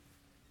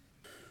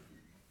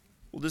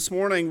Well, this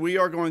morning we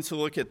are going to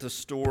look at the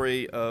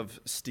story of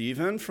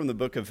Stephen from the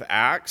book of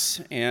Acts,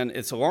 and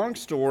it's a long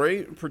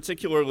story,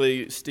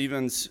 particularly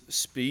Stephen's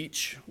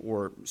speech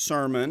or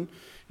sermon,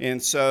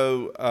 and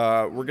so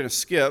we're going to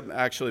skip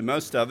actually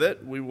most of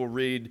it. We will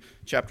read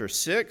chapter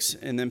 6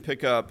 and then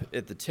pick up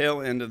at the tail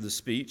end of the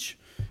speech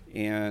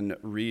and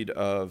read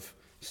of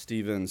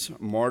Stephen's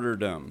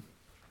martyrdom.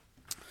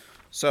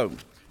 So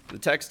the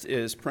text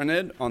is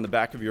printed on the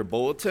back of your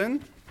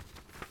bulletin.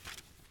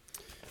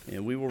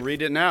 And we will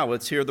read it now.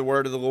 Let's hear the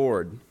word of the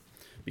Lord.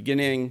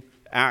 Beginning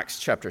Acts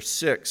chapter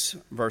 6,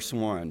 verse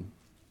 1.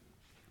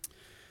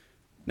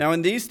 Now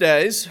in these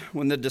days,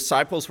 when the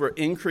disciples were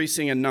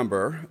increasing in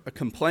number, a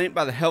complaint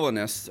by the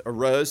Hellenists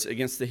arose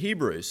against the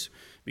Hebrews,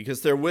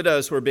 because their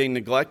widows were being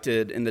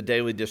neglected in the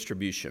daily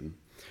distribution.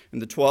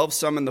 And the 12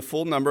 summoned the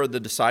full number of the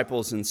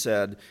disciples and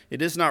said,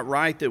 "It is not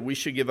right that we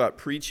should give up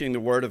preaching the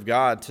word of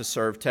God to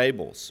serve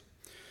tables.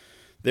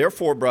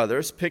 Therefore,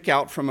 brothers, pick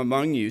out from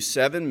among you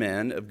 7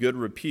 men of good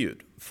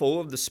repute,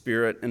 full of the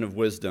Spirit and of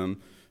wisdom,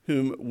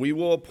 whom we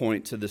will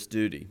appoint to this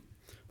duty.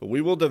 But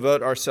we will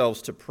devote ourselves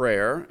to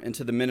prayer and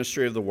to the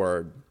ministry of the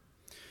word."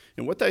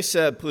 And what they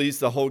said pleased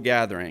the whole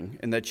gathering,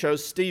 and they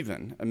chose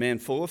Stephen, a man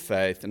full of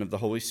faith and of the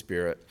Holy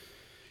Spirit,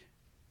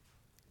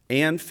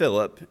 and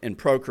Philip, and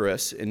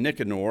Prochorus, and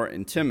Nicanor,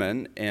 and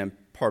Timon, and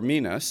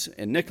Parmenas,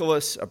 and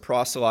Nicholas, a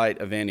proselyte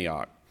of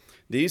Antioch.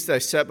 These they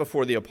set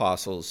before the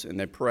apostles, and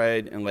they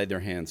prayed and laid their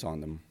hands on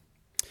them.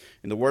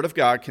 And the word of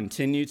God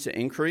continued to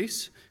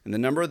increase, and the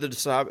number of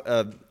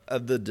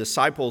the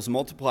disciples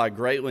multiplied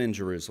greatly in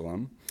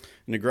Jerusalem,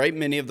 and a great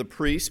many of the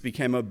priests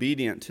became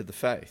obedient to the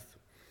faith.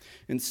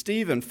 And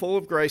Stephen, full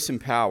of grace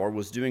and power,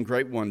 was doing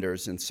great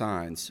wonders and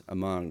signs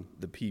among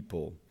the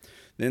people.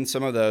 Then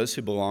some of those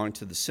who belonged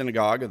to the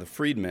synagogue of the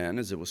freedmen,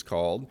 as it was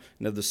called,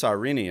 and of the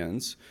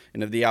Cyrenians,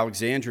 and of the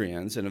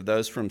Alexandrians, and of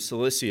those from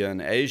Cilicia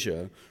and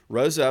Asia,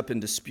 rose up and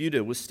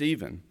disputed with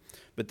Stephen.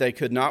 But they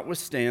could not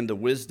withstand the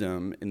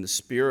wisdom and the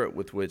spirit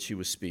with which he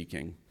was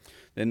speaking.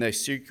 Then they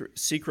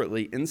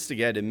secretly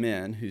instigated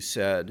men who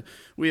said,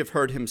 "We have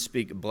heard him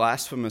speak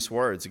blasphemous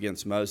words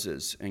against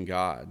Moses and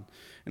God."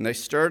 And they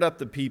stirred up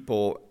the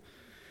people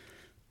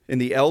and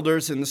the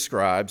elders and the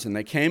scribes, and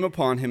they came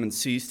upon him and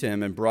seized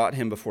him and brought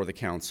him before the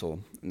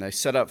council. And they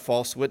set up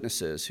false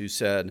witnesses who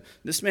said,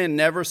 "This man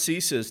never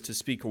ceases to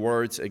speak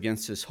words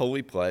against his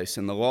holy place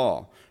and the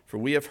law. For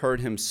we have heard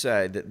him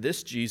say that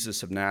this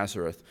Jesus of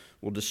Nazareth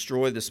will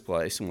destroy this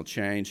place and will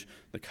change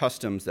the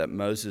customs that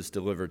Moses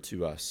delivered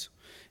to us."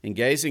 And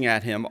gazing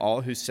at him,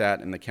 all who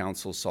sat in the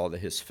council saw that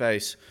his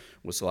face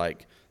was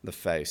like the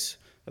face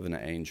of an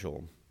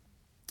angel.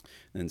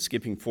 And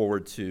skipping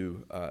forward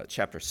to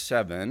chapter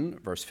 7,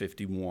 verse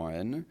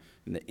 51,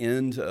 and the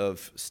end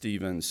of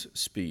Stephen's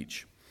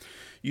speech.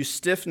 "You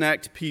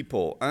stiff-necked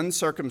people,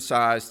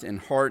 uncircumcised in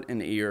heart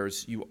and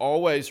ears, you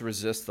always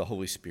resist the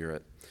Holy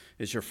Spirit.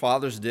 As your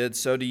fathers did,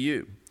 so do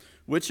you.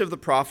 Which of the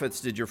prophets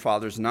did your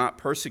fathers not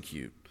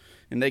persecute?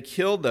 And they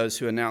killed those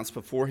who announced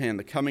beforehand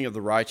the coming of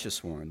the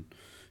righteous one,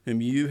 whom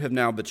you have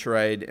now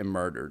betrayed and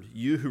murdered,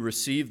 you who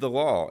received the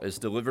law as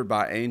delivered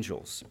by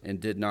angels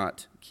and did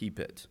not keep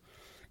it."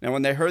 Now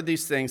when they heard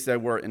these things, they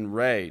were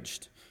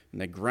enraged,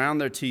 and they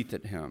ground their teeth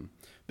at him.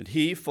 But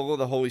he, full of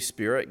the Holy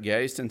Spirit,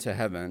 gazed into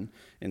heaven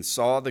and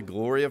saw the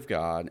glory of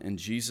God and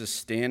Jesus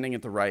standing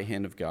at the right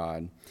hand of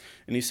God.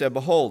 And he said,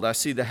 "Behold, I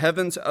see the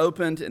heavens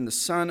opened and the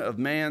Son of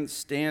Man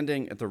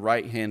standing at the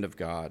right hand of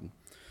God."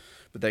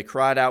 But they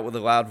cried out with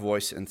a loud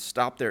voice and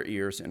stopped their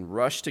ears and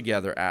rushed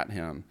together at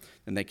him.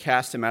 And they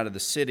cast him out of the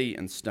city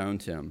and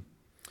stoned him.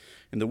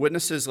 And the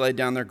witnesses laid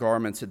down their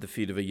garments at the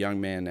feet of a young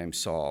man named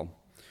Saul.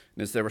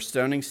 And as they were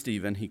stoning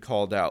Stephen, he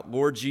called out,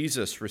 "Lord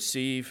Jesus,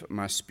 receive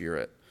my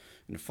spirit."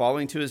 And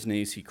falling to his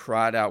knees, he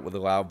cried out with a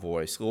loud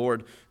voice,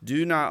 "Lord,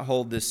 do not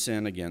hold this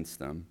sin against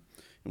them."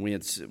 And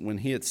when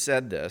he had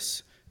said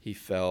this, he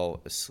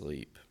fell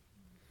asleep.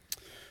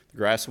 The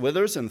grass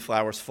withers and the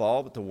flowers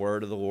fall, but the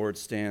word of the Lord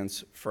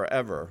stands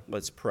forever.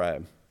 Let's pray.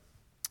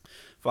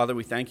 Father,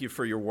 we thank you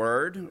for your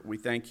word. We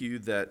thank you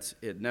that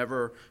it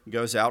never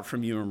goes out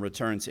from you and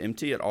returns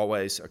empty. It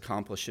always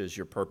accomplishes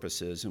your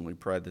purposes, and we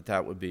pray that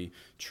that would be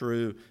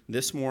true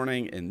this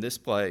morning in this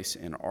place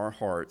in our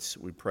hearts.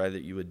 We pray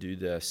that you would do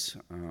this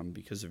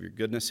because of your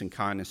goodness and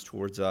kindness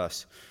towards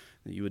us,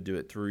 that you would do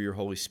it through your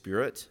Holy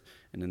Spirit,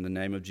 and in the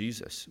name of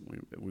Jesus.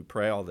 We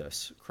pray all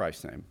this. In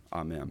Christ's name,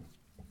 amen.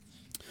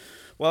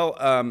 Well,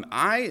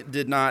 I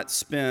did not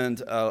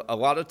spend a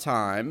lot of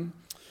time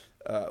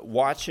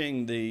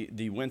watching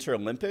the Winter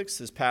Olympics,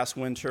 this past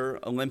Winter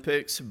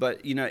Olympics,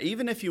 but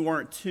even if you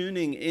weren't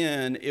tuning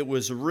in, it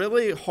was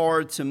really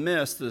hard to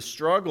miss the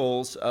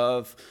struggles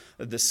of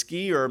the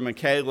skier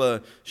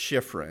Mikaela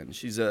Shiffrin.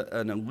 She's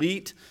an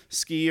elite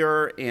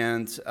skier,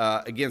 and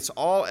against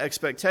all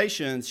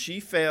expectations,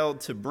 she failed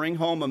to bring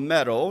home a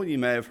medal, you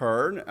may have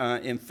heard,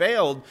 and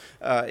failed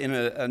in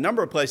a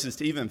number of places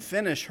to even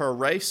finish her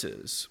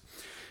races.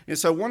 And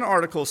so one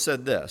article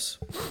said this: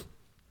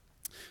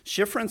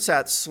 Shiffrin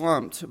sat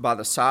slumped by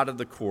the side of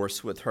the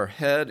course with her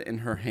head in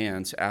her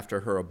hands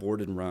after her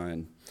aborted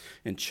run.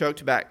 and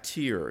choked back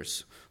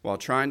tears while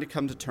trying to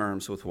come to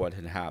terms with what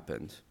had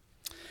happened.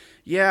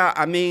 "Yeah,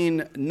 I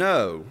mean,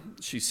 no,"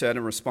 she said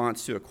in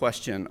response to a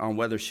question on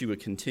whether she would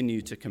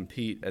continue to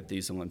compete at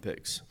these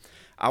Olympics.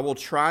 "I will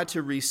try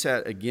to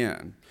reset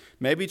again,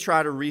 maybe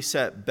try to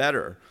reset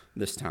better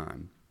this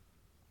time.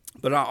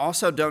 But I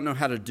also don't know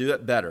how to do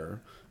it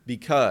better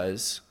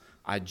because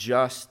I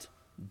just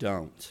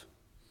don't."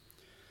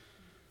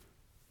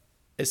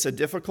 It's a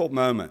difficult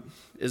moment,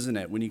 isn't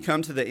it? When you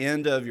come to the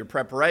end of your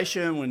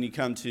preparation, when you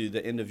come to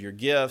the end of your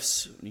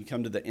gifts, when you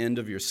come to the end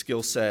of your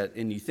skill set,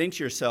 and you think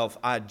to yourself,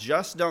 I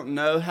just don't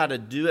know how to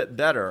do it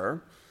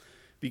better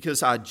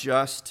because I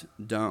just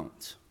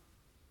don't.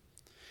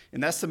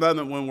 And that's the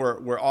moment when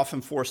we're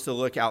often forced to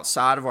look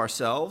outside of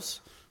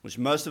ourselves, which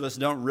most of us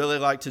don't really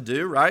like to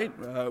do, right?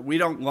 We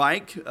don't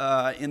like,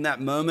 in that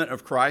moment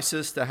of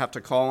crisis, to have to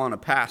call on a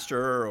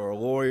pastor or a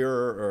lawyer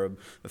or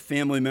a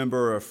family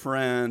member or a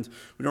friend.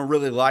 We don't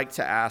really like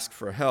to ask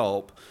for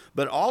help.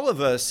 But all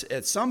of us,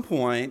 at some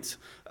point,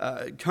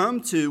 come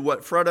to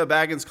what Frodo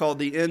Baggins called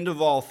the end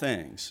of all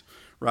things,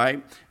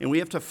 right? And we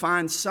have to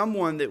find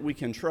someone that we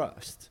can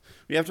trust.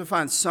 We have to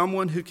find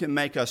someone who can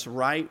make us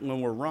right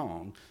when we're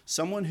wrong,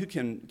 someone who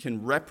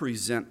can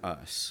represent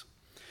us.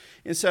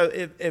 And so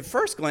at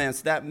first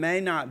glance, that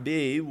may not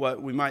be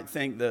what we might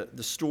think the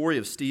story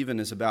of Stephen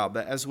is about.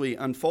 But as we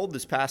unfold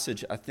this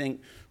passage, I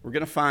think we're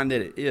going to find that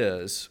it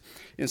is.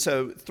 And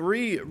so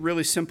 3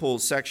 really simple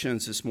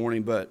sections this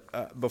morning.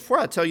 But before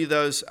I tell you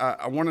those,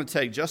 I want to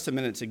take just a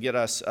minute to get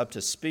us up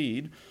to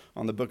speed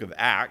on the book of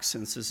Acts,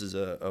 since this is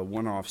a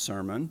one-off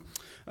sermon.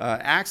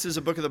 Acts is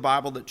a book of the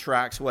Bible that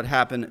tracks what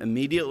happened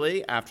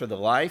immediately after the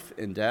life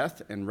and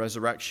death and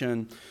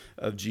resurrection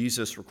of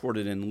Jesus,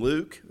 recorded in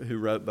Luke, who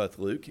wrote both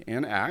Luke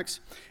and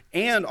Acts,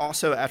 and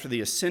also after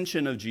the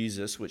ascension of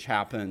Jesus, which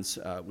happens,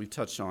 we've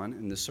touched on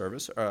in this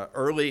service,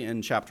 early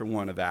in chapter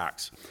 1 of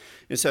Acts.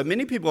 And so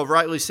many people have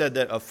rightly said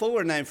that a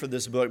fuller name for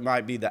this book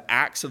might be the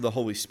Acts of the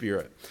Holy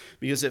Spirit,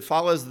 because it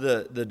follows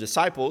the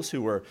disciples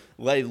who were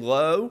laid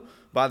low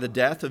by the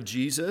death of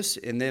Jesus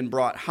and then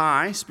brought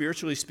high,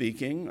 spiritually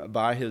speaking,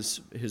 by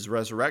his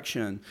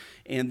resurrection,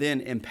 and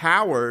then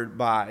empowered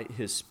by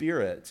his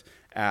Spirit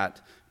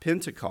at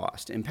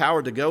Pentecost,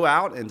 empowered to go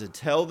out and to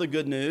tell the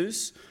good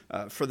news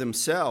for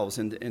themselves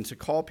and to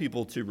call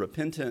people to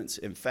repentance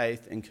and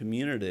faith and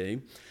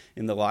community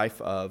in the life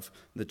of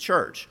the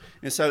church.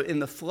 And so in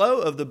the flow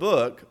of the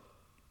book,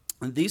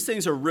 these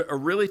things are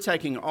really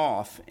taking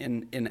off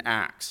in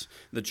Acts.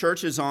 The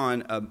church is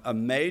on a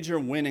major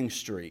winning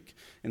streak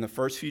in the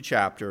first few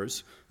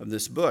chapters of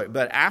this book.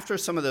 But after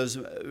some of those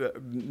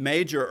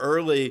major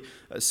early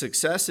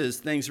successes,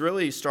 things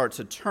really start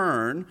to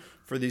turn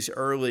for these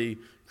early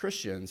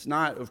Christians.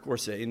 Not, of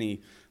course, that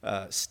any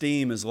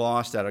steam is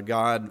lost out of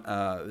God,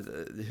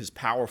 his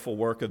powerful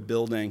work of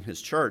building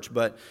his church,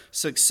 but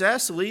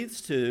success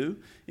leads to,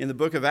 in the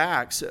book of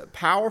Acts,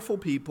 powerful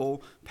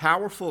people,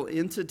 powerful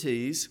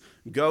entities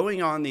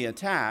going on the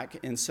attack,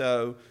 and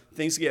so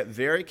things get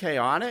very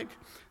chaotic,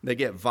 they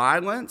get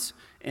violent,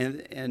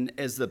 and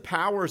as the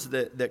powers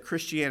that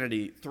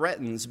Christianity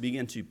threatens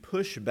begin to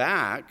push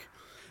back,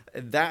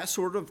 that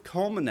sort of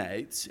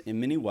culminates in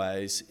many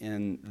ways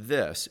in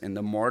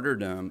the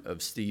martyrdom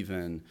of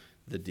Stephen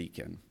the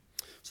deacon.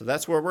 So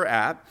that's where we're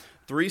at.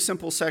 3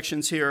 simple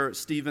sections here: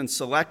 Stephen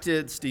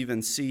selected,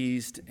 Stephen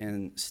seized,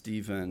 and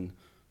Stephen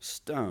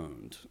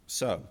stoned.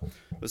 So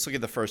let's look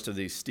at the first of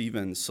these,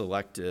 Stephen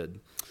selected.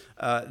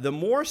 The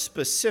more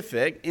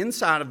specific,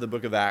 inside of the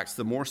book of Acts,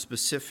 the more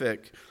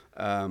specific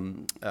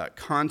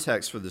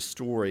context for the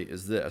story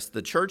is this.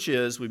 The church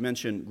is, we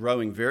mentioned,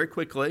 growing very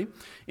quickly.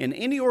 And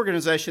any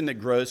organization that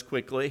grows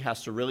quickly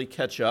has to really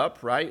catch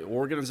up, right?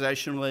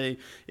 Organizationally,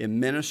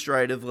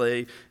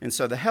 administratively. And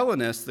so the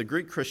Hellenists, the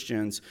Greek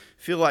Christians,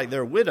 feel like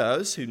their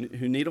widows who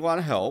need a lot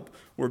of help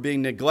were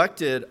being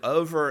neglected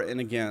over and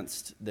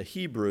against the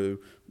Hebrew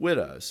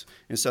widows.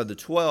 And so the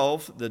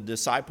 12, the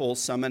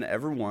disciples, summon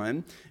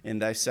everyone,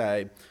 and they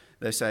say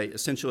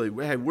essentially,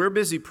 hey, we're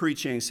busy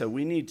preaching, so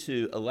we need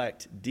to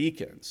elect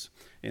deacons.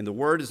 And the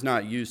word is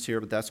not used here,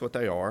 but that's what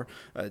they are,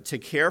 to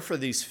care for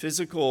these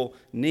physical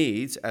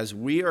needs as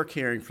we are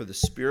caring for the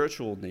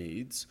spiritual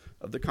needs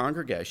of the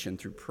congregation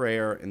through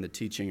prayer and the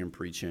teaching and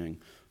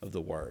preaching of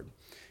the word.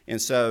 And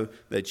so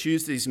they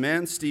choose these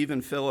men: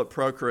 Stephen, Philip,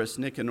 Prochorus,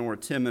 Nicanor,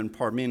 Timon,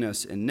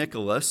 Parmenas, and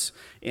Nicholas.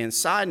 And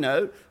side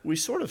note, we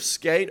sort of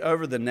skate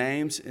over the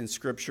names in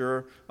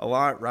Scripture a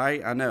lot,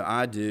 right? I know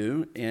I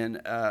do. And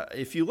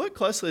if you look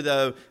closely,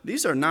 though,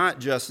 these are not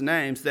just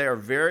names. They are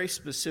very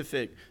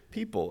specific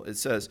people. It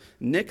says,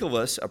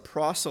 Nicholas, a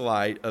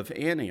proselyte of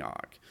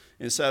Antioch.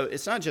 And so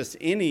it's not just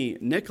any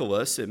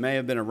Nicholas. It may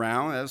have been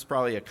around. That's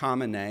probably a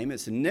common name.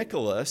 It's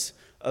Nicholas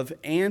of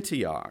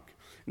Antioch.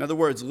 In other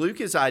words,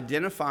 Luke is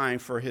identifying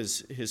for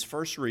his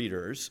first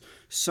readers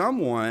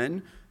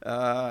someone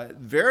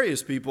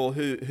various people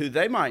who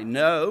they might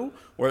know,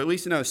 or at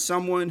least know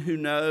someone who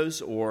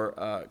knows,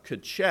 or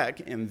could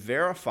check and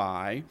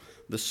verify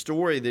the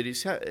story that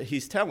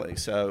he's telling.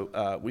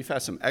 So we've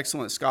had some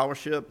excellent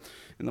scholarship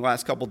in the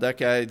last couple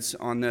decades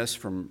on this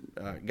from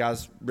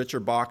guys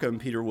Richard Bauckham,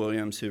 Peter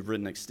Williams, who've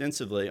written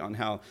extensively on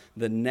how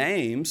the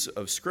names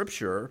of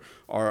Scripture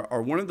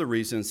are one of the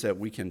reasons that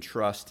we can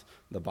trust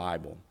the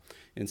Bible.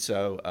 And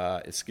so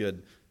it's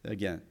good,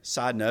 again,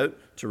 side note,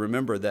 to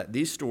remember that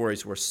these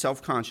stories were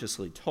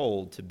self-consciously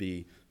told to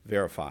be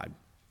verified.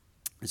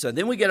 And so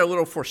then we get a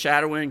little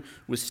foreshadowing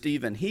with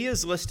Stephen. He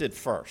is listed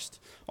first,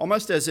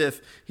 almost as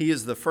if he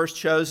is the first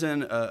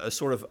chosen, a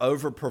sort of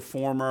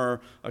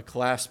overperformer, a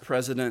class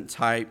president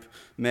type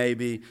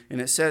maybe. And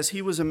it says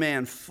he was a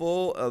man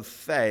full of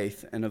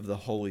faith and of the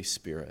Holy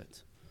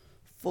Spirit.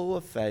 Full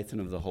of faith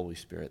and of the Holy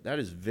Spirit. That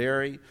is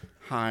very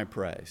high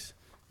praise,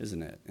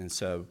 isn't it? And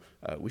so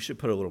we should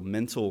put a little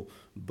mental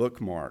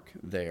bookmark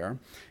there.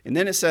 And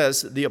then it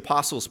says the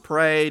apostles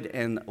prayed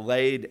and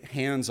laid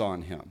hands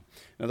on him.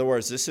 In other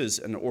words, this is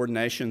an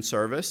ordination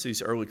service.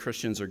 These early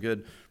Christians are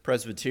good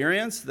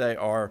Presbyterians. They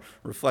are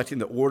reflecting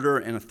the order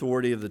and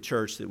authority of the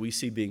church that we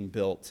see being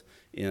built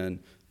in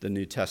the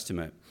New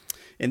Testament.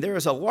 And there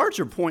is a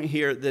larger point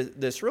here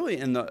that's really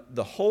in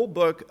the whole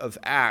book of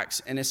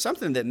Acts, and it's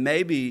something that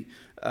may be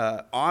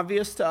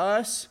obvious to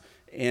us,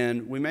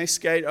 and we may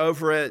skate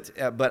over it,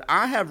 but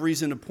I have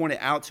reason to point it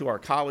out to our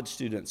college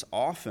students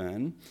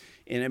often,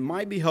 and it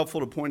might be helpful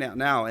to point out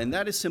now, and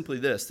that is simply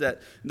this,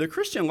 that the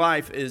Christian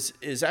life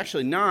is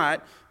actually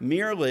not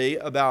merely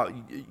about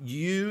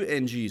you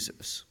and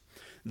Jesus.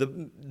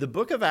 The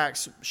book of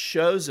Acts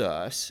shows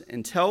us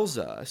and tells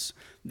us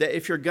that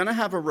if you're going to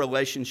have a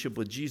relationship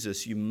with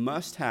Jesus, you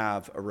must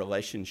have a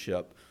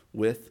relationship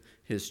with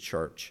his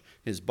church,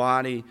 his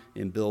body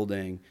and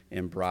building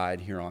and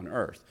bride here on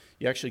earth.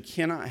 You actually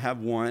cannot have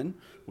one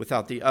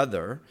without the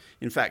other.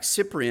 In fact,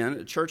 Cyprian,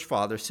 a church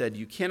father, said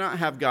you cannot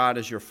have God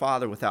as your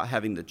father without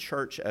having the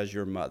church as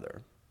your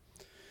mother.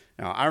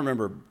 Now, I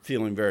remember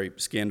feeling very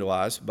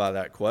scandalized by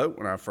that quote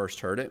when I first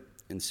heard it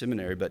in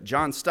seminary, but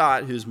John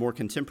Stott, who's more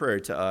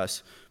contemporary to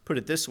us, put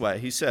it this way.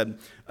 He said,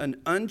 an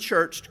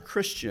unchurched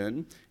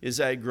Christian is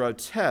a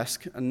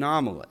grotesque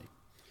anomaly.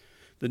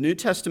 The New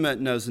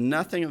Testament knows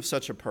nothing of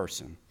such a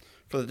person,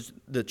 for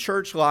the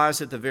church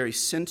lies at the very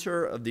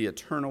center of the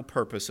eternal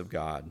purpose of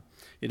God.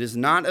 It is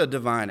not a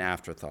divine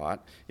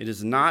afterthought. It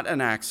is not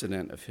an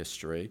accident of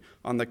history.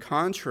 On the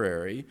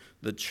contrary,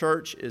 the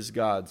church is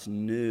God's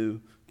new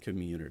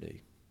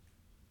community.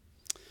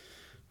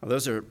 Well,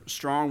 those are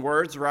strong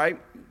words, right?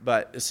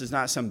 But this is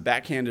not some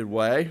backhanded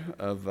way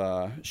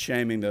of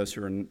shaming those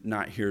who are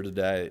not here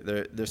today.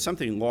 There's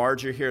something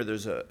larger here.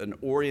 There's an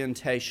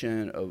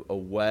orientation, a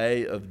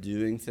way of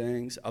doing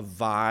things, a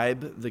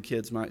vibe, the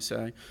kids might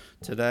say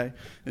today.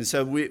 And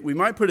so we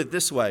might put it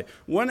this way.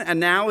 One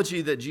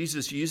analogy that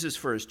Jesus uses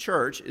for his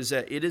church is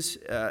that it is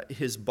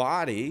his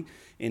body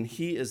and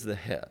he is the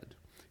head.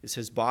 It's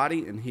his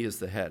body, and he is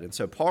the head. And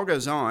so Paul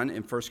goes on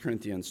in 1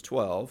 Corinthians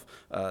 12,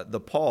 the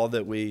Paul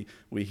that we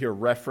hear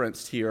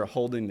referenced here,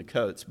 holding the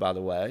coats, by the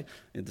way,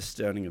 in the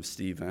stoning of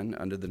Stephen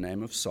under the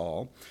name of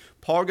Saul.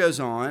 Paul goes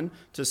on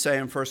to say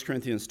in 1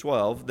 Corinthians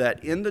 12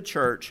 that in the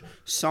church,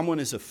 someone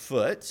is a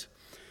foot,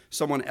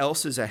 someone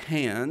else is a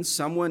hand,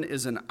 someone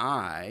is an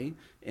eye,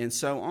 and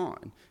so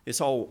on. It's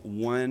all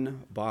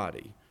one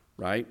body,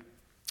 right?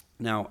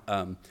 Now,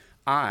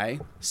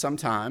 I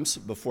sometimes,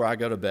 before I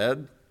go to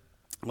bed,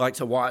 like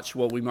to watch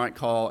what we might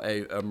call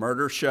a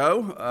murder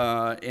show.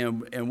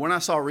 And one I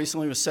saw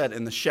recently was set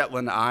in the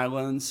Shetland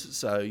Islands.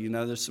 So,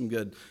 there's some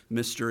good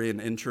mystery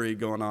and intrigue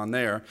going on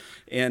there.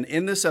 And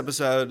in this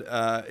episode,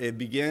 it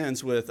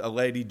begins with a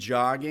lady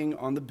jogging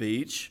on the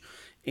beach,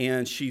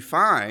 and she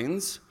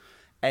finds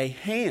a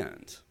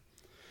hand.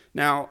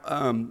 Now,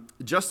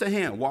 just a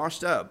hand,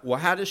 washed up. Well,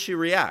 how does she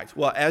react?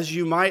 Well, as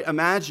you might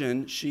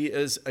imagine, she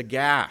is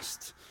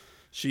aghast.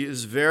 She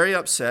is very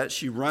upset.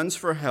 She runs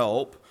for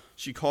help.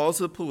 She calls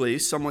the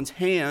police. Someone's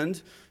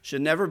hand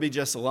should never be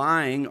just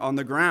lying on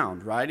the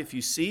ground, right? If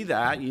you see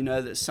that, you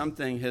know that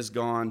something has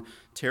gone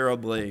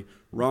terribly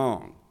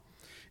wrong.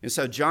 And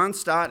so John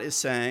Stott is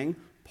saying,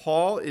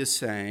 Paul is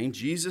saying,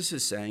 Jesus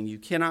is saying, you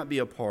cannot be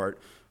apart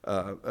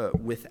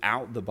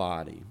without the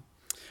body.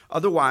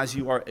 Otherwise,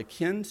 you are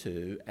akin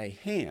to a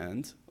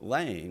hand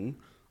laying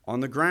on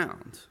the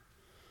ground.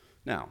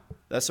 Now,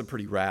 that's a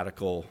pretty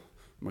radical,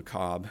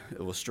 macabre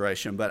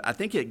illustration, but I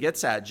think it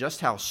gets at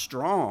just how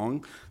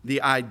strong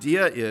the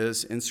idea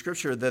is in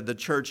Scripture that the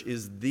church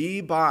is the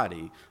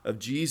body of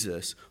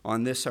Jesus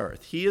on this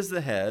earth. He is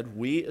the head.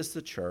 We as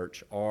the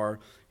church are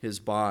his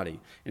body.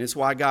 And it's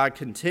why God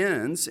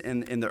contends,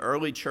 in the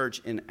early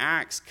church in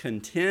Acts,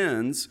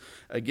 contends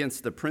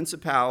against the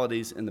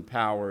principalities and the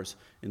powers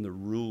and the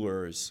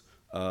rulers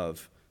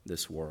of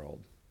this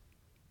world.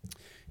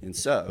 And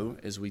so,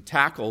 as we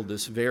tackle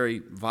this very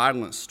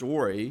violent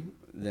story,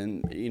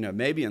 then,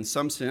 maybe in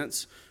some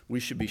sense we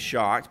should be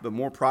shocked, but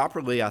more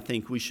properly, I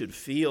think we should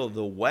feel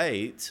the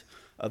weight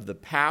of the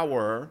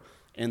power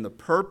and the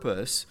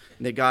purpose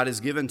that God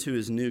has given to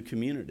his new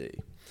community.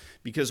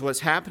 Because what's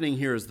happening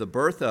here is the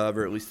birth of,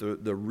 or at least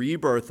the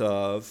rebirth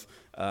of,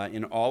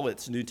 in all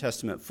its New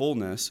Testament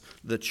fullness,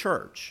 the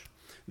church.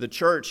 The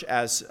church,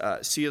 as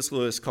C.S.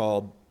 Lewis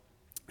called,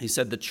 he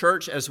said, the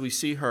church as we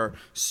see her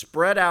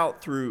spread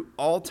out through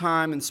all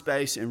time and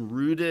space and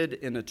rooted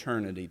in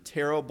eternity,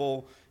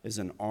 terrible as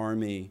an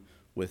army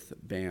with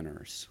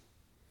banners.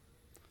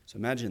 So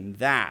imagine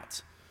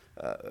that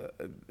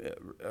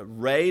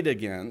arrayed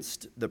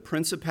against the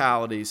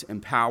principalities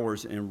and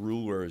powers and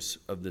rulers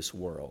of this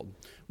world.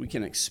 We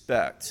can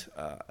expect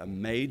a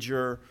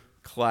major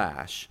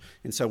clash.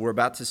 And so we're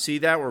about to see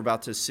that. We're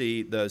about to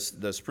see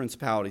those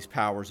principalities,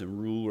 powers, and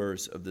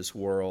rulers of this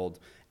world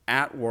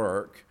at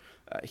work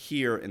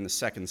here in the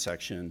second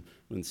section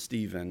when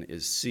Stephen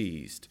is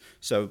seized.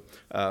 So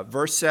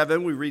verse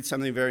 7, we read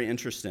something very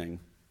interesting.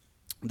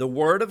 The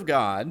word of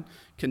God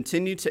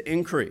continued to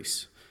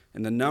increase,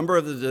 and the number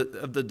of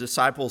the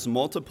disciples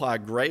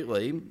multiplied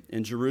greatly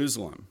in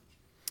Jerusalem.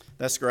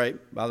 That's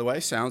great, by the way.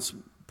 Sounds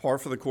par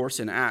for the course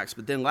in Acts.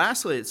 But then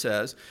lastly it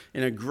says,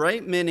 and a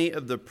great many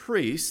of the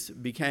priests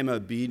became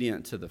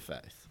obedient to the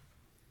faith.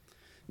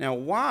 Now,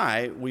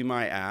 why, we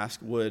might ask,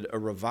 would a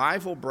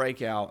revival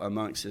break out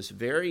amongst this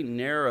very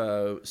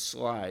narrow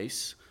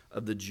slice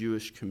of the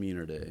Jewish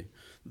community,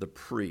 the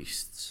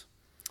priests?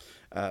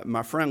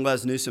 My friend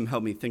Les Newsom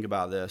helped me think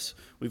about this.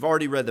 We've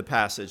already read the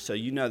passage, so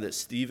you know that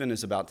Stephen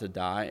is about to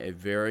die a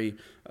very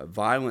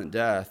violent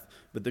death.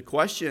 But the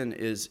question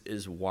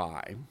is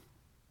why?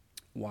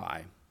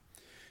 Why?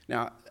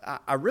 Now,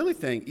 I really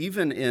think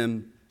even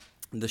in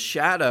the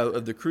shadow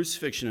of the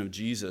crucifixion of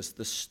Jesus,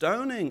 the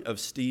stoning of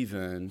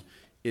Stephen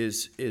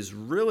is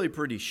really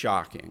pretty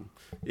shocking.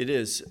 It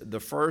is the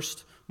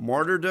first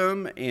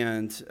martyrdom,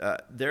 and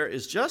there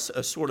is just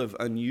a sort of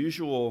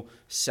unusual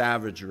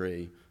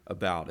savagery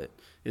about it.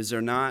 Is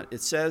there not?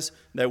 It says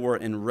they were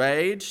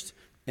enraged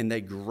and they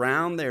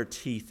ground their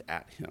teeth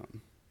at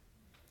him.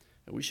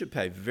 And we should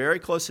pay very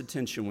close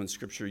attention when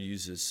Scripture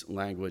uses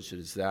language that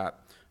is that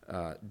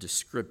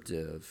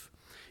descriptive.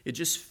 It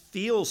just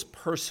feels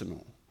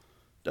personal,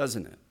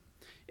 doesn't it?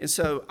 And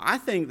so I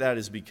think that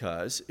is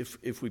because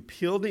if we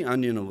peel the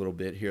onion a little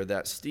bit here,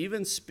 that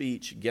Stephen's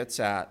speech gets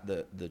at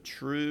the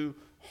true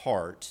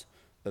heart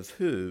of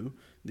who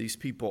these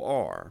people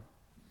are.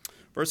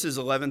 Verses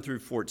 11 through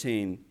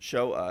 14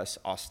 show us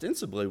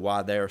ostensibly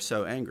why they are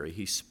so angry.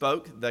 He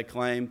spoke, they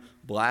claim,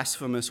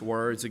 blasphemous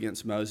words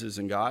against Moses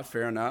and God.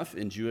 Fair enough.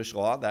 In Jewish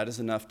law, that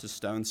is enough to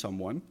stone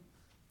someone.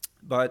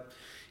 But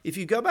if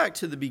you go back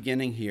to the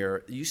beginning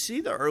here, you see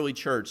the early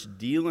church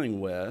dealing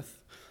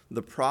with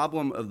the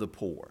problem of the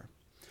poor,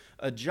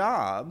 a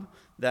job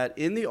that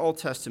in the Old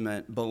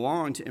Testament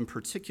belonged in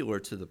particular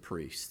to the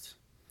priests.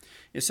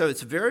 And so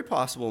it's very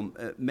possible,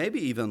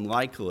 maybe even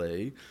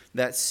likely,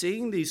 that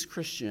seeing these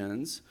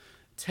Christians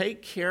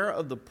take care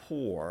of the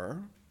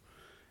poor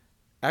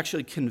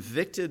actually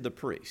convicted the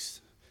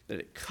priests, that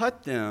it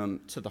cut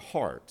them to the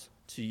heart,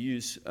 to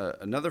use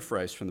another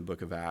phrase from the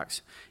book of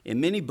Acts.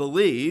 And many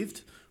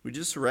believed, we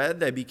just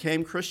read, they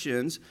became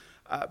Christians,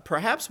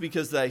 perhaps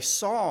because they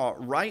saw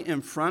right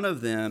in front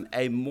of them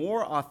a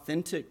more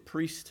authentic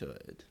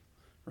priesthood,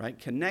 right,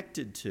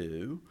 connected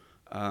to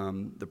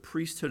the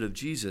priesthood of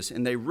Jesus,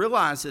 and they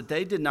realized that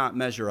they did not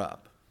measure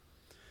up.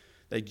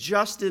 They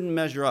just didn't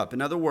measure up.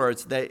 In other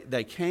words,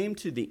 they came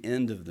to the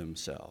end of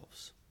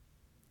themselves.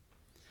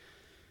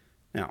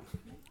 Now,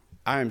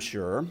 I am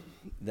sure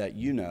that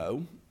you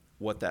know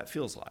what that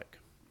feels like.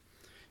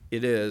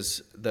 It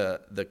is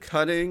the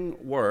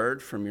cutting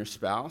word from your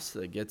spouse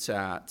that gets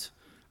at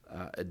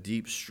a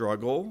deep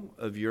struggle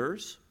of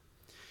yours.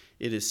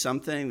 It is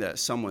something that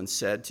someone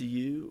said to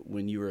you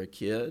when you were a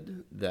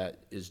kid that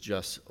is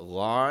just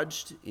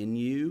lodged in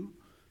you.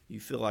 You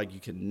feel like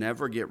you can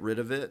never get rid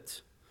of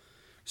it.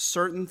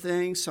 Certain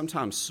things,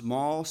 sometimes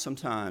small,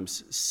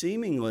 sometimes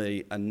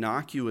seemingly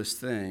innocuous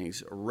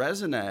things,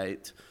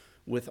 resonate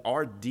with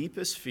our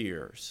deepest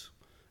fears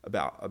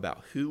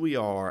about who we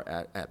are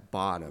at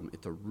bottom,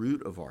 at the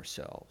root of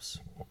ourselves.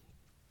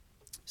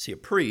 See, a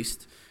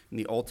priest in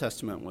the Old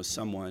Testament was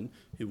someone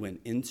who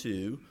went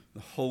into the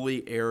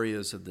holy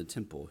areas of the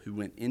temple, who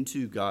went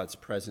into God's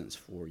presence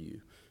for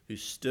you, who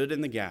stood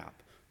in the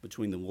gap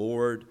between the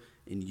Lord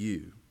and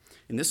you.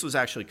 And this was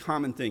actually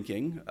common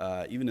thinking,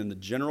 even in the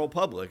general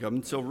public up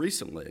until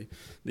recently.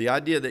 The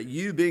idea that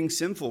you, being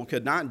sinful,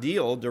 could not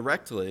deal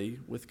directly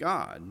with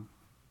God.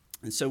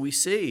 And so we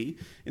see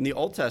in the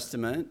Old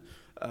Testament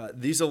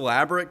these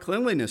elaborate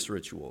cleanliness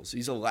rituals,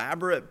 these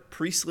elaborate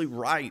priestly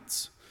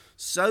rites,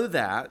 so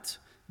that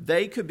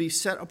they could be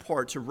set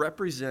apart to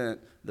represent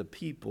the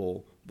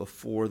people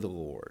before the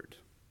Lord.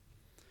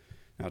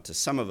 Now, to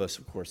some of us,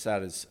 of course,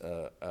 that is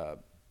an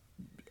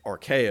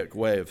archaic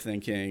way of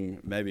thinking,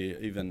 maybe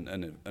even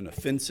an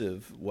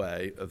offensive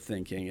way of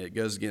thinking. It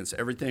goes against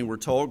everything we're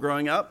told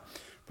growing up,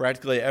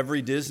 practically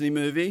every Disney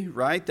movie,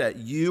 right? That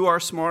you are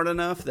smart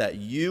enough, that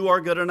you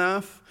are good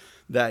enough,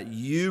 that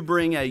you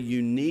bring a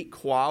unique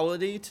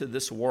quality to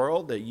this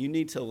world that you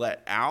need to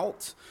let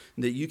out,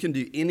 that you can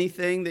do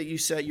anything that you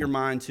set your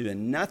mind to,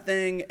 and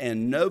nothing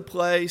and no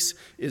place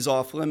is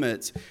off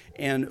limits.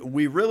 And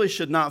we really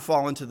should not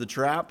fall into the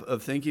trap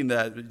of thinking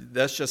that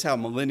that's just how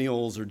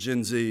millennials or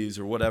Gen Zs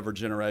or whatever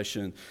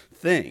generation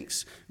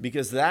thinks,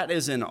 because that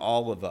is in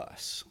all of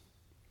us.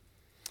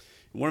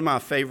 One of my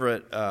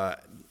favorite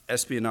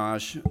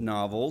espionage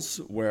novels,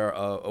 where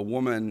a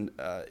woman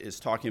is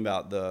talking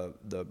about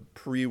the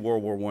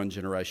pre-World War I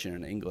generation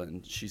in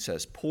England. She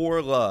says,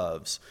 "Poor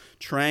loves,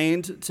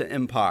 trained to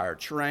empire,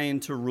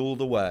 trained to rule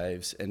the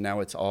waves, and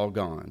now it's all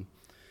gone.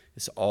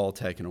 It's all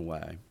taken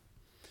away."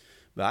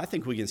 But I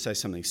think we can say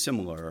something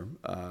similar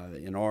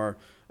in our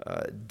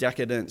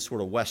decadent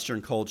sort of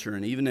Western culture,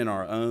 and even in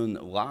our own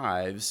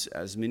lives,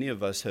 as many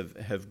of us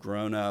have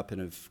grown up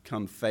and have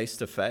come face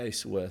to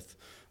face with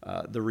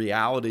the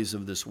realities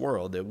of this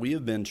world, that we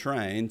have been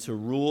trained to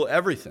rule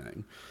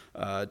everything,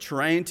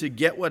 trained to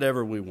get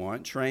whatever we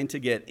want, trained to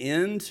get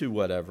into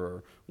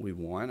whatever we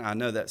want. I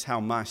know that's how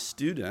my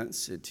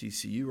students at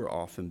TCU are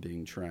often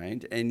being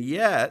trained. And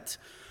yet,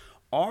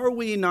 are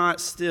we not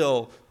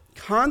still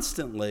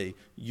constantly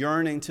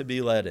yearning to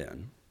be let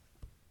in?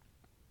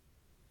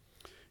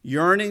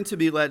 Yearning to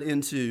be let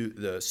into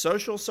the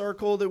social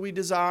circle that we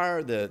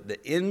desire, the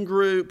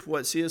in-group,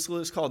 what C.S.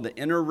 Lewis called the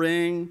inner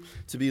ring,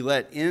 to be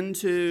let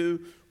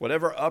into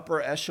whatever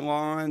upper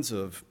echelons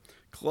of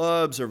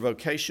clubs or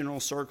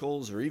vocational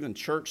circles or even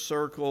church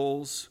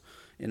circles.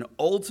 And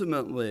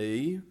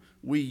ultimately,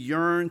 we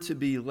yearn to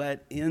be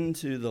let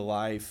into the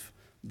life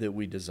that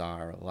we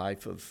desire, a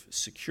life of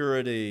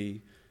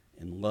security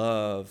and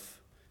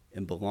love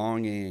and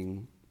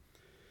belonging.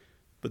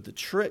 But the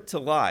trick to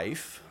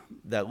life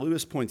that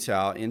Lewis points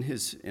out in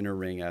his Inner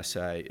Ring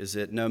essay is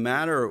that no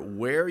matter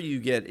where you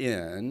get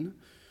in,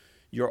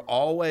 you're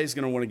always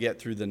going to want to get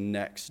through the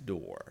next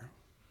door.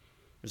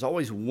 There's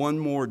always one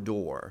more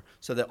door.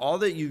 So that all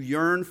that you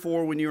yearned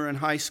for when you were in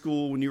high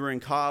school, when you were in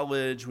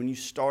college, when you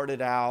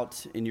started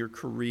out in your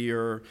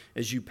career,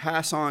 as you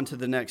pass on to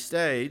the next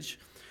stage,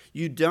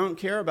 you don't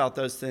care about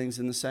those things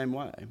in the same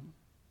way.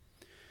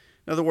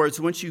 In other words,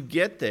 once you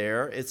get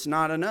there, it's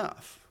not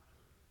enough.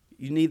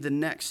 You need the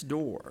next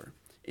door.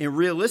 And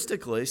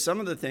realistically, some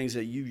of the things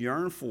that you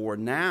yearn for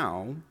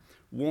now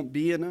won't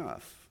be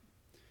enough.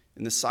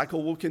 And the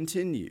cycle will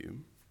continue.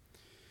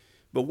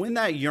 But when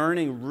that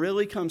yearning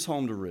really comes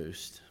home to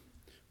roost,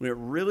 when it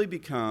really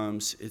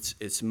becomes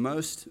its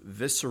most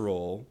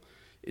visceral,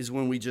 is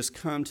when we just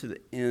come to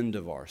the end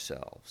of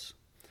ourselves.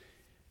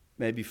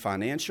 Maybe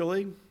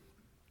financially,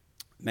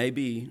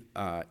 maybe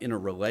in a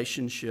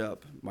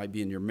relationship, it might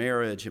be in your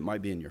marriage, it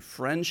might be in your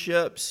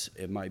friendships,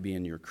 it might be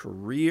in your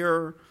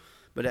career.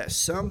 But at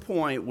some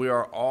point, we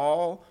are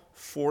all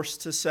forced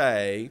to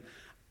say,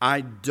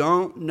 I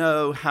don't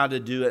know how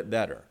to do it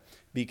better,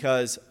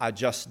 because I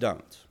just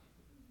don't.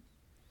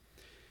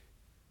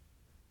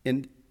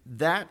 And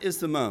that is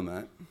the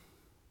moment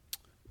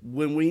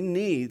when we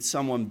need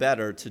someone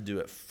better to do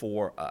it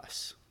for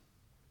us.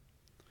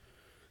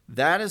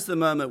 That is the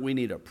moment we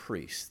need a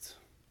priest,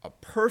 a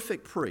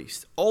perfect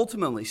priest,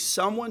 ultimately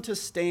someone to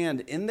stand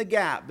in the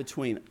gap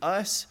between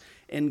us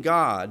and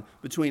God,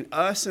 between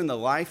us and the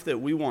life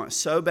that we want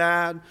so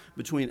bad,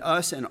 between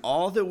us and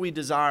all that we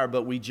desire,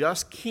 but we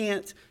just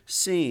can't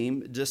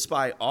seem,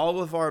 despite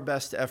all of our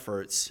best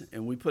efforts,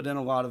 and we put in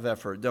a lot of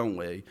effort, don't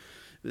we,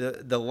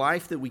 the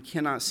life that we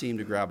cannot seem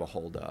to grab a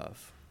hold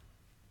of.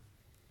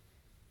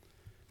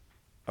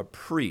 A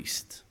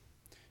priest.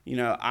 You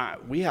know,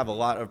 we have a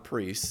lot of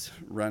priests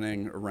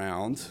running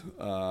around,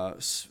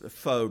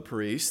 faux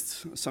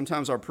priests.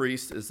 Sometimes our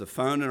priest is the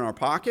phone in our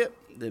pocket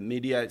that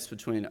mediates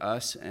between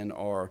us and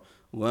our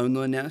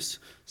loneliness.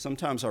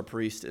 Sometimes our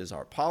priest is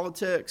our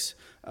politics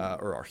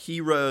or our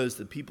heroes,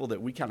 the people that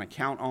we kind of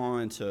count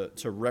on to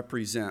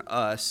represent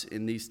us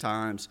in these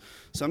times.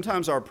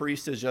 Sometimes our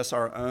priest is just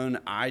our own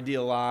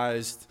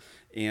idealized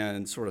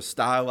and sort of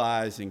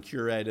stylized and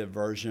curated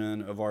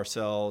version of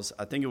ourselves.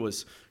 I think it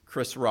was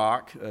Chris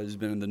Rock, who's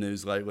been in the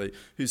news lately,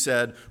 who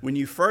said, when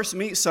you first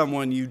meet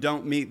someone, you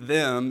don't meet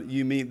them,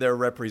 you meet their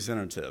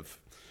representative,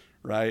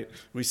 right?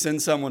 We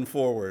send someone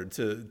forward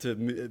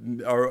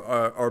to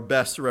our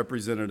best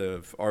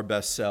representative, our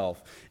best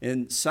self.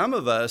 And some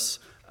of us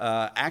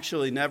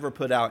actually never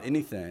put out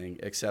anything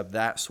except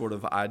that sort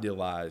of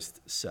idealized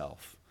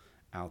self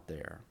out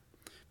there.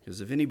 Because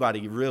if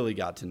anybody really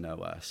got to know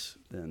us,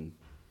 then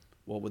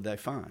what would they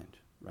find,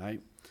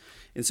 right?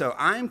 And so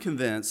I'm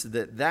convinced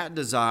that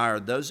desire,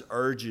 those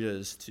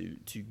urges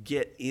to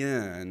get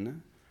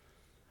in,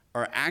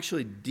 are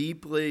actually a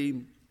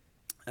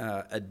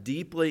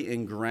deeply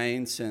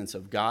ingrained sense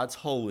of God's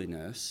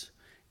holiness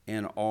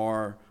and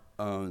our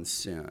own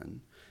sin.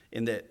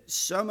 And that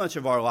so much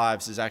of our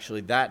lives is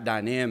actually that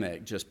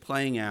dynamic just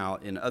playing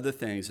out in other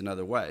things in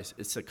other ways.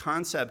 It's the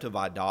concept of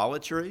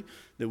idolatry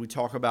that we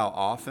talk about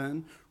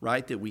often,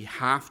 right? That we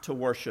have to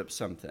worship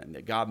something,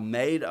 that God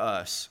made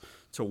us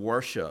to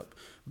worship.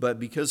 But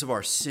because of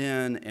our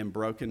sin and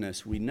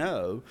brokenness, we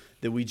know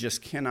that we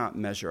just cannot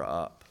measure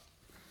up.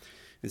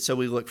 And so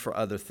we look for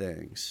other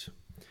things.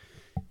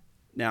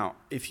 Now,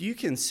 if you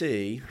can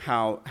see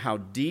how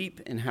deep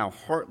and how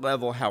heart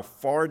level, how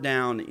far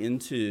down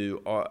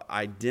into our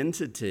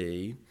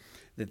identity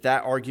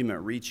that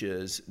argument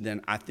reaches,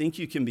 then I think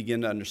you can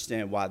begin to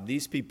understand why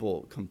these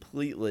people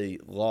completely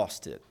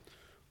lost it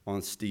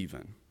on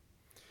Stephen.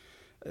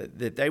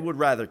 That they would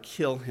rather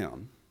kill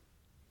him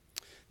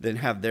than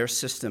have their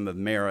system of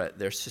merit,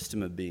 their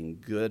system of being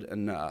good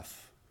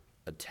enough,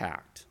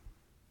 attacked.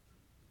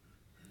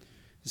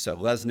 So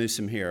Les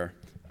Newsom here.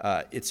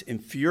 It's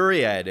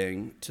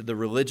infuriating to the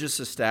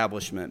religious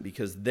establishment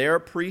because their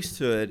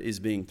priesthood is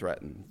being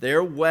threatened.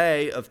 Their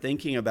way of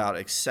thinking about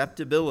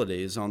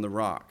acceptability is on the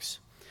rocks.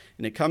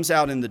 And it comes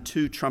out in the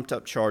two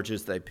trumped-up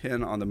charges they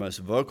pin on the most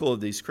vocal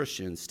of these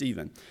Christians,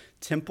 Stephen: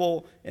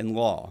 temple and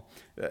law.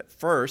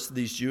 First,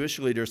 these Jewish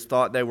leaders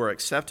thought they were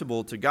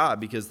acceptable to God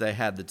because they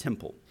had the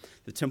temple.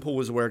 The temple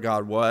was where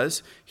God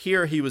was.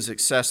 Here he was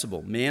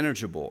accessible,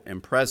 manageable,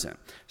 and present.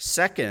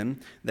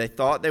 Second, they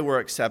thought they were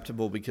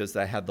acceptable because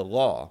they had the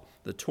law,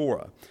 the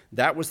Torah.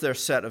 That was their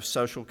set of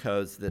social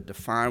codes that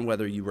defined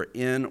whether you were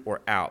in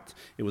or out.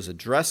 It was a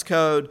dress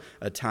code,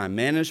 a time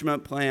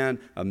management plan,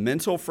 a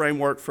mental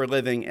framework for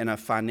living, and a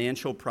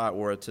financial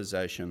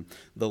prioritization.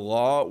 The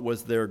law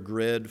was their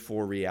grid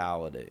for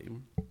reality.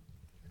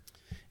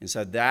 And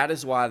so that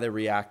is why they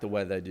react the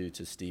way they do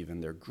to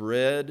Stephen. Their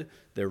grid,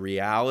 their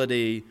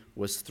reality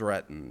was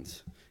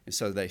threatened. And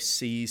so they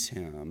seize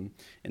him.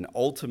 And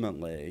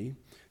ultimately,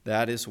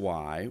 that is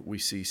why we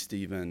see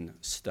Stephen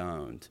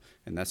stoned.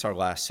 And that's our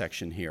last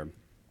section here.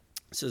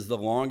 This is the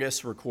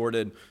longest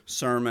recorded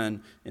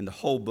sermon in the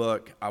whole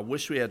book. I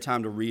wish we had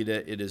time to read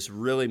it. It is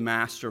really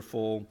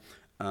masterful.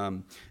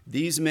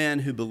 These men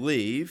who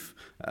believe,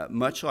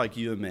 much like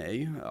you and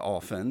me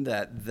often,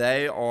 that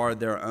they are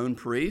their own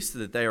priests,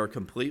 that they are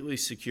completely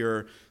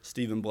secure,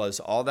 Stephen blows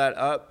all that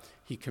up.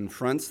 He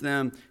confronts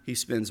them. He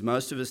spends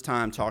most of his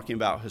time talking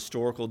about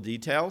historical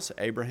details: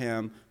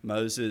 Abraham,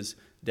 Moses,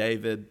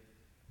 David,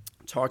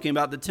 talking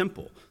about the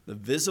temple, the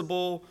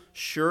visible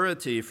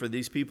surety for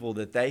these people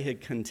that they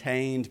had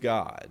contained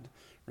God,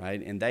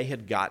 right? And they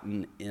had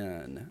gotten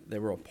in. They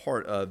were a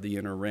part of the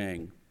inner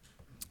ring.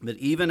 But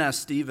even as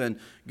Stephen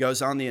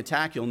goes on the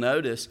attack, you'll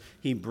notice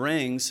he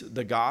brings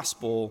the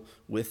gospel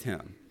with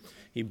him.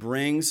 He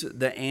brings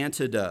the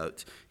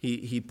antidote.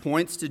 He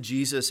points to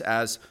Jesus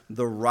as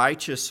the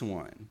righteous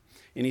one.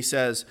 And he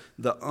says,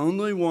 the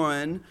only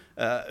one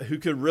who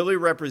could really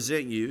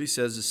represent you, he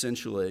says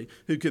essentially,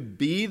 who could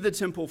be the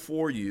temple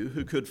for you,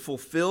 who could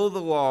fulfill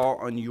the law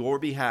on your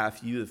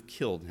behalf, you have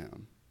killed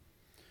him.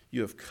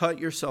 You have cut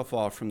yourself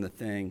off from the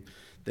thing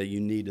that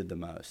you needed the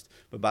most.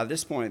 But by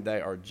this point,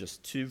 they are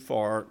just too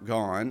far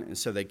gone, and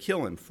so they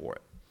kill him for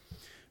it.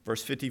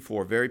 Verse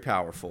 54, very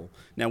powerful.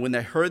 Now, when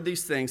they heard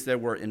these things, they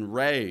were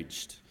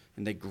enraged,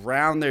 and they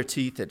ground their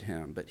teeth at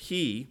him. But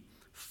he,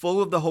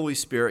 full of the Holy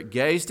Spirit,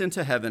 gazed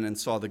into heaven and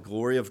saw the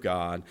glory of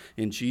God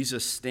and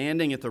Jesus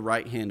standing at the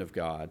right hand of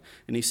God.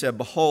 And he said,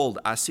 behold,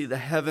 I see the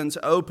heavens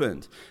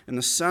opened and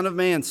the Son of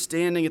Man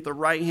standing at the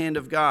right hand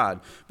of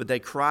God. But they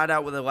cried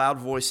out with a loud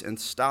voice and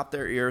stopped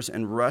their ears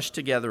and rushed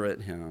together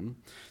at him.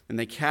 And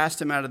they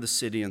cast him out of the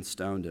city and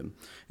stoned him.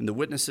 And the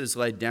witnesses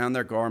laid down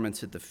their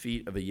garments at the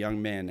feet of a young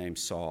man named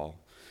Saul.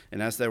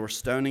 And as they were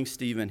stoning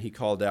Stephen, he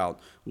called out,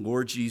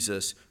 Lord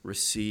Jesus,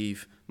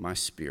 receive my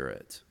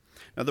spirit.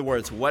 In other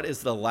words, what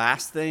is the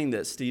last thing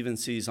that Stephen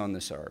sees on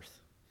this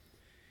earth?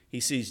 He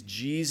sees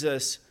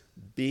Jesus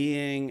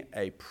being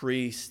a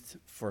priest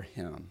for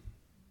him.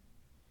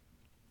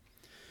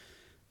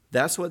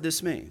 That's what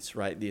this means,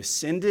 right? The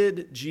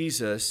ascended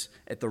Jesus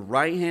at the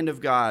right hand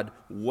of God,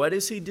 what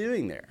is he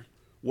doing there?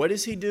 What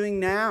is he doing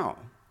now?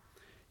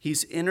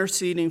 He's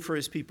interceding for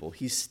his people.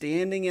 He's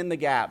standing in the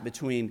gap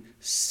between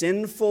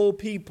sinful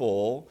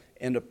people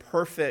and a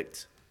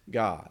perfect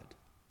God.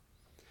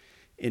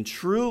 And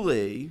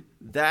truly,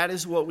 that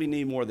is what we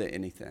need more than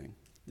anything.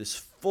 This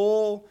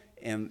full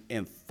and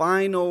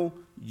final,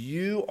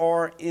 you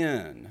are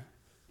in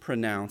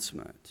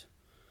pronouncement.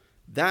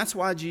 That's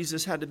why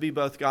Jesus had to be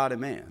both God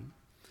and man,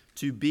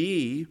 to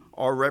be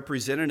our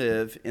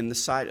representative in the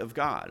sight of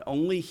God.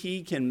 Only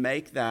he can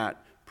make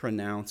that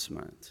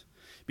pronouncement.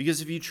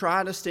 Because if you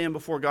try to stand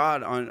before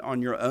God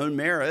on your own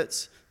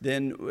merits,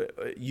 then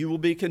you will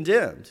be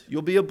condemned.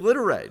 You'll be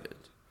obliterated.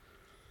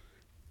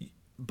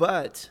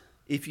 But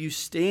if you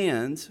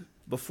stand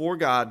before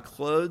God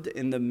clothed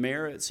in the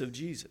merits of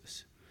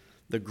Jesus,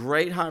 the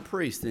great high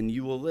priest, then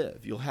you will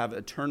live. You'll have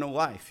eternal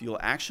life. You'll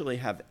actually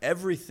have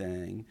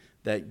everything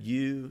that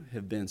you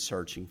have been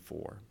searching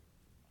for.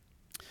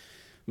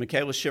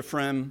 Michaela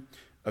Schifrin,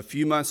 a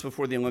few months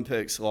before the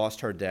Olympics,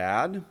 lost her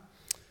dad.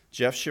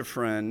 Jeff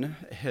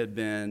Schifrin had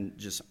been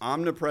just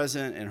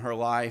omnipresent in her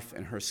life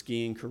and her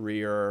skiing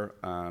career.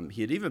 He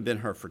had even been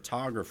her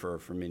photographer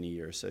for many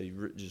years, so he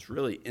just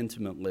really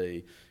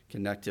intimately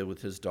connected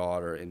with his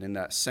daughter. And in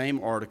that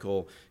same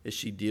article, as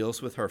she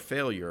deals with her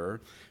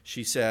failure,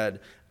 she said,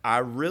 I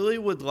really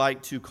would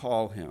like to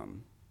call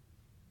him,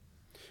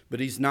 but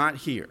he's not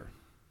here.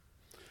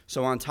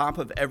 So on top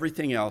of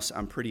everything else,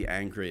 I'm pretty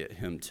angry at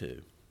him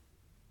too.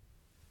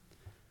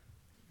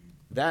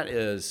 that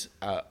is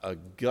a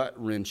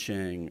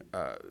gut-wrenching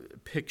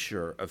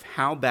picture of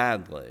how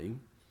badly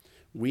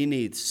we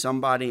need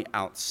somebody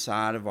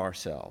outside of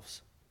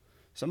ourselves,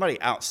 somebody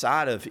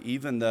outside of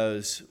even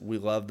those we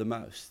love the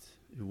most,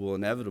 who will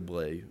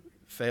inevitably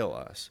fail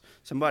us,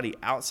 somebody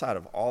outside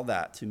of all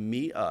that to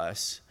meet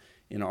us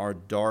in our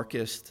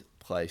darkest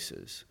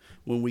places,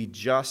 when we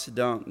just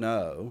don't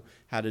know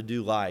how to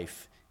do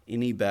life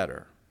any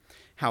better.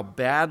 How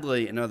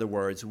badly, in other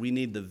words, we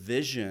need the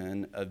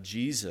vision of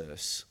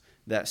Jesus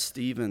that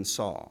Stephen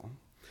saw.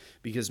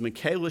 Because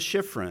Michaela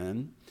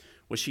Schifrin,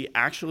 what she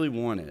actually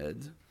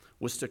wanted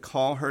was to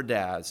call her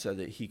dad so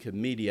that he could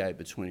mediate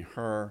between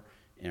her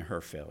and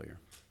her failure.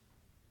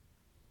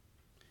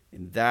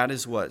 And that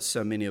is what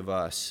so many of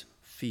us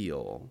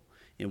feel,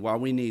 and why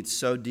we need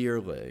so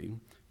dearly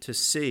to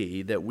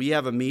see that we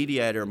have a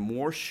mediator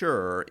more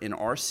sure in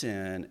our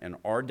sin and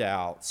our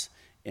doubts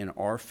and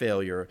our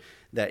failure,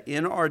 that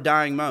in our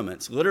dying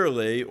moments,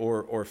 literally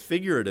or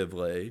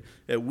figuratively,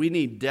 that we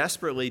need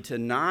desperately to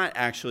not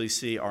actually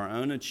see our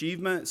own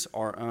achievements,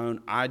 our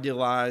own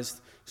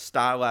idealized,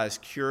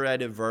 stylized,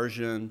 curated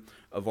version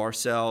of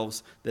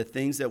ourselves, the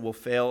things that will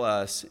fail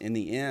us in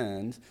the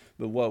end.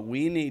 But what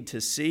we need to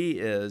see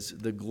is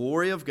the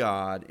glory of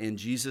God and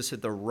Jesus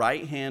at the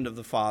right hand of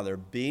the Father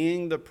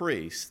being the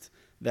priest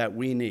that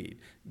we need,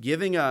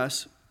 giving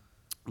us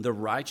the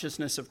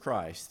righteousness of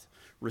Christ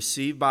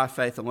received by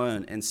faith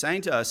alone, and saying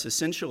to us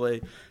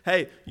essentially,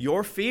 hey,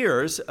 your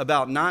fears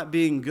about not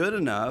being good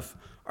enough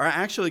are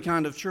actually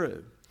kind of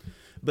true,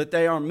 but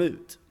they are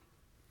moot.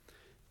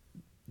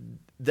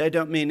 They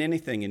don't mean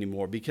anything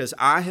anymore, because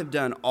I have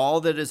done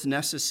all that is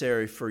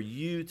necessary for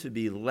you to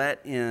be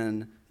let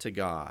in to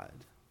God.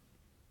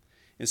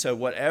 And so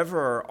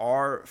whatever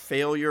our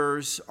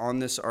failures on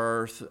this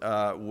earth,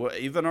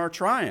 even our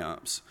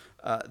triumphs,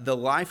 the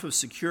life of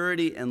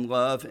security and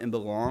love and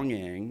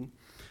belonging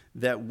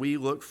that we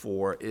look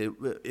for,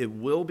 it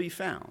will be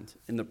found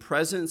in the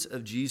presence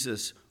of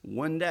Jesus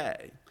one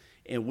day.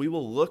 And we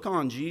will look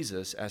on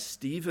Jesus as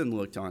Stephen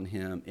looked on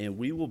him, and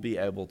we will be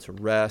able to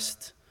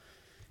rest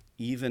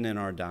even in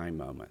our dying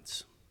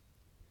moments.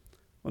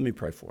 Let me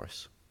pray for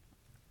us.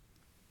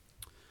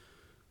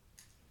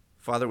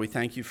 Father, we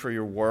thank you for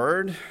your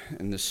word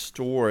and the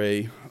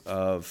story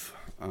of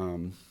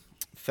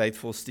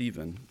faithful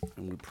Stephen,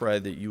 and we pray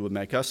that you would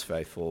make us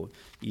faithful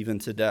even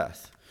to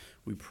death.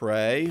 We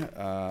pray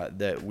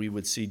that we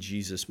would see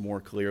Jesus more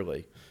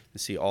clearly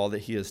and see all that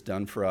he has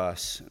done for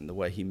us and the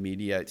way he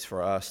mediates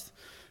for us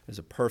as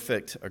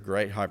a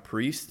great high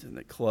priest, and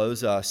that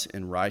clothes us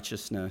in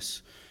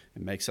righteousness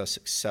and makes us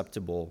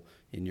acceptable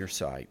in your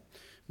sight.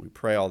 We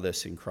pray all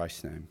this in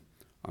Christ's name.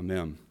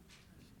 Amen.